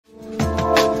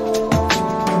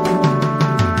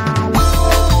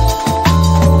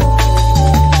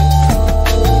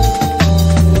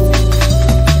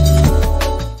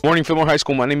morning, Fillmore High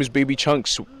School. My name is Baby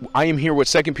Chunks. I am here with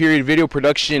second period video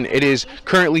production. It is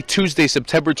currently Tuesday,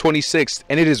 September 26th,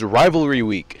 and it is rivalry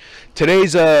week.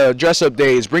 Today's dress-up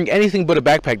day is bring anything but a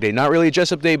backpack day. Not really a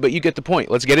dress-up day, but you get the point.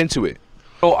 Let's get into it.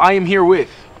 So I am here with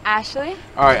Ashley.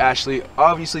 All right, Ashley.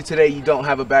 Obviously today you don't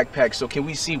have a backpack, so can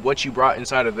we see what you brought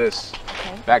inside of this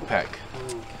backpack?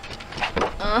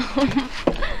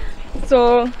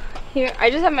 So here, I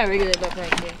just have my regular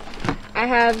backpack here. I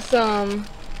have some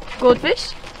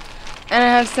goldfish, and I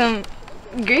have some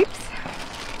grapes,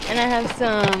 and I have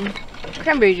some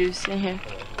cranberry juice in here.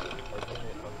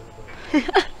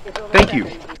 Thank you.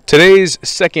 Today's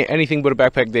second anything but a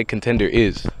backpack day contender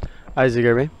is Isaac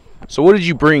Irving. So what did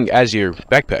you bring as your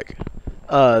backpack?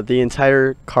 The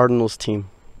entire Cardinals team.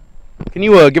 Can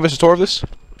you give us a tour of this?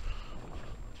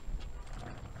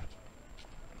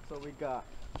 So we got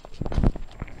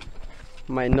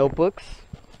my notebooks,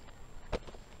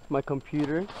 my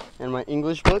computer, and my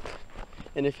English book.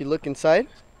 And if you look inside,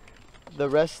 the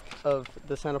rest of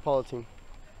the Santa Paula team.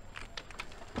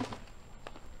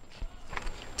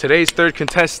 Today's third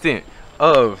contestant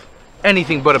of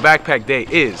anything but a backpack day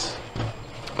is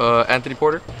Anthony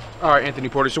Porter. all right, Anthony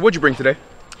Porter. So what'd you bring today?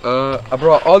 I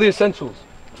brought all the essentials.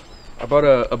 I brought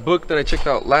a book that I checked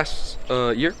out last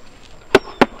year.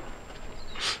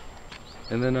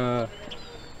 And then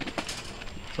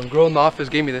some girl in the office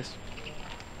gave me this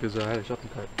because I had a shopping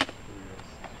cart.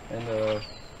 And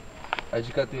I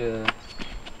just got the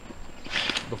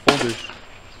folders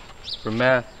for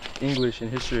math, English, and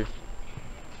history.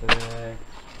 And then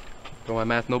I got my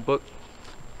math notebook,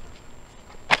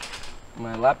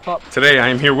 my laptop. Today I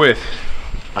am here with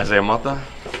Isaiah Mata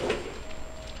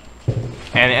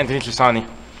and Anthony Trisani.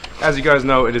 As you guys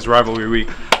know, it is rivalry week.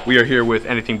 We are here with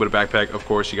anything but a backpack. Of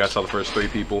course, you guys saw the first three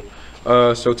people.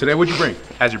 So today, what'd you bring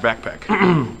as your backpack?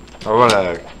 I brought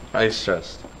an ice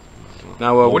chest.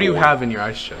 Now, what do you have in your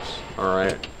ice chest? All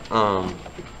right.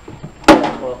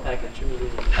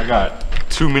 I got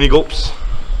 2 mini gulps.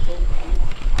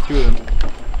 2 of them.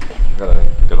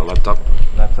 Got a laptop.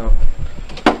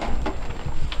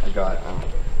 I got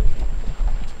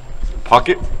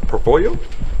pocket portfolio.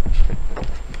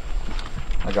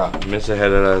 I got Mr.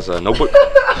 Head as a notebook.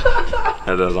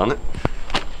 Had that on it.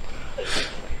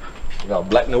 I got a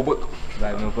black notebook.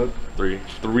 Black notebook.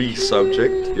 Three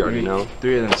subject. You already know.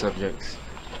 3 of them subjects.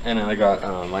 And then I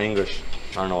got my English.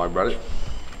 I don't know why I brought it.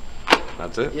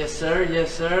 That's it. Yes, sir.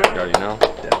 Yes, sir. You already know.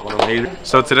 What I'm hating.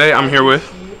 So today I'm here with.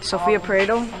 Sophia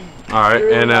Paredo. All right,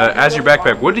 and as your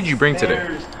backpack, what did you bring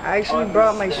today? I actually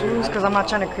brought my shoes because I'm not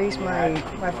trying to increase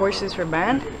my forces for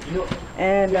band.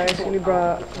 And I actually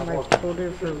brought my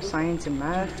folder for science and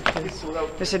math because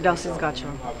Mr. Delson's got you.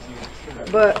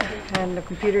 And the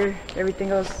computer,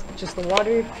 everything else, just the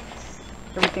water,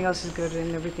 everything else is good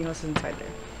and everything else is inside there.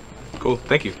 Cool,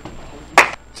 thank you.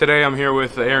 Today I'm here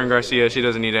with Erin Garcia. She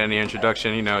doesn't need any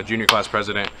introduction, you know, junior class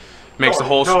president. Makes the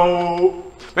whole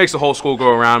school go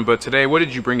around. But today, what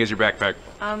did you bring as your backpack?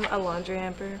 A laundry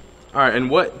hamper. All right, and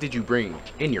what did you bring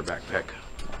in your backpack?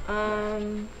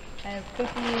 I have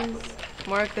cookies,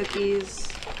 more cookies,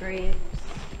 grapes,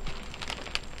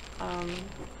 my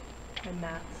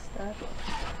math stuff.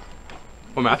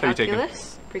 What math are you taking?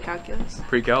 Pre-calculus.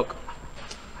 Pre-calc.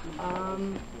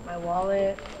 My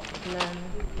wallet, and then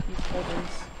these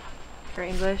folders for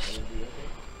English,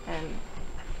 and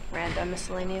random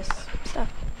miscellaneous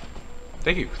stuff.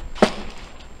 Thank you.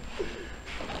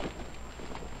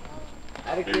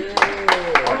 I'm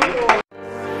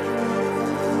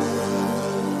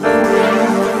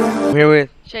here with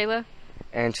Shayla.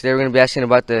 and today we're going to be asking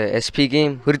about the SP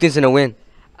game. Who do you think is going to win?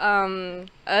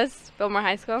 Us, Fillmore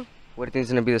High School. What do you think is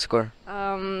going to be the score?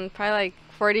 Probably like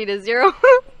 40-0.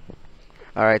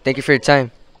 Alright, thank you for your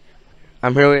time.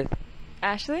 I'm here with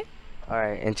Ashley.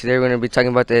 Alright, and today we're going to be talking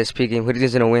about the SP game. Who do you think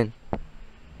is going to win?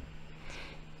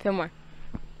 Fillmore.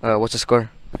 What's the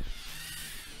score?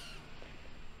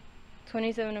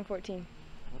 27-14.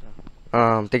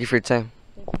 Thank you for your time.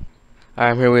 Alright,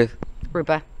 I'm here with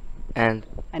Rupa. and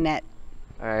Annette.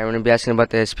 alright, I'm going to be asking about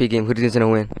the SP game. Who do you think is going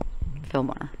to win?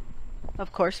 Fillmore.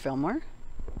 Of course, Fillmore.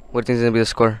 What do you think is going to be the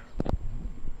score?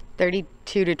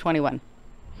 32-21.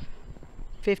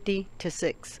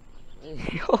 50-6.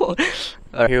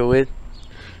 Alright, here with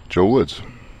Joe Woods.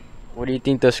 What do you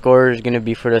think the score is going to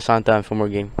be for the Santa and Fillmore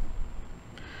game?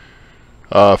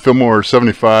 Fillmore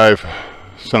 75,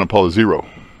 Santa Paula 0.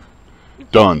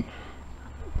 Done.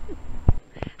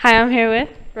 Hi, I'm here with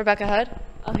Rebecca Hudd.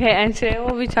 Okay, and today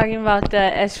we'll be talking about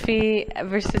the SP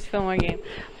versus Fillmore game.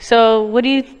 So, who do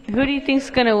you think's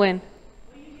gonna win?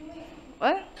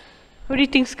 What? Who do you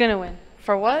think's gonna win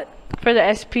For what? for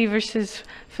the SP versus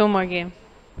Fillmore game?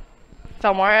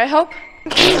 Fillmore, I hope.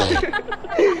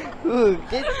 Ooh,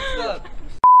 get up.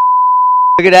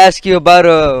 I could ask you about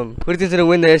who do you think's gonna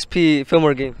win the SP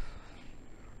Fillmore game?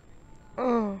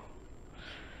 Oh,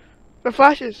 the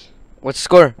Flashes. What's the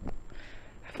score?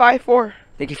 5-4.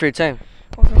 Thank you for your time.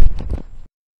 Okay.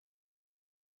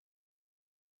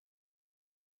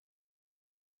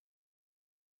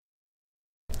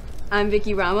 I'm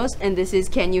Vicky Ramos, and this is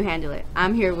Can You Handle It?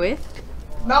 I'm here with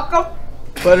Malcolm.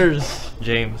 Butters.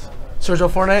 James. Sergio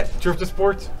Fortnite. Drift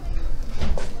Sports.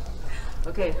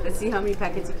 Okay, let's see how many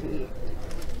packets you can eat.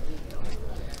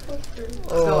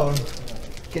 Oh,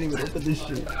 can't even open this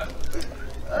shit.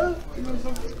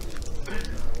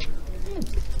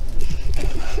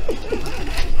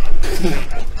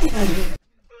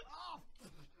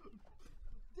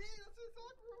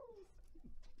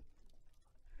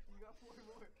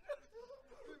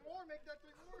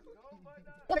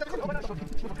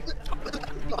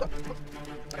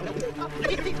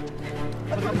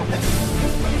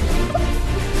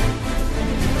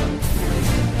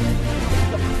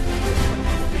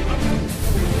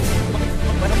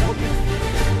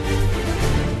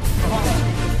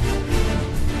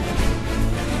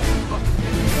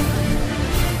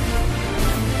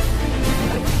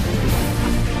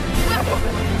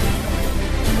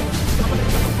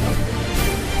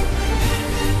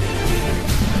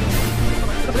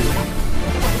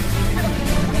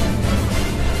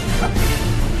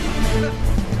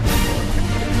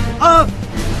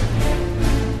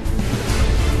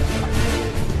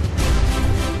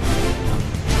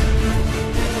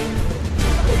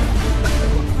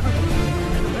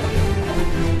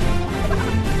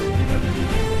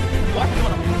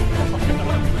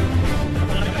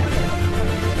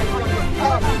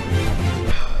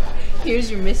 Here's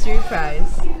your mystery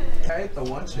prize. I ate the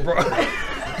one chip.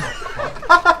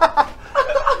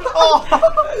 Oh,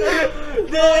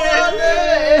 damn!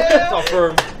 It's all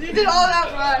firm. You did all that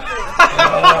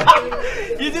for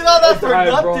nothing. You did all that for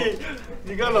nothing.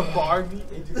 You got a Barbie.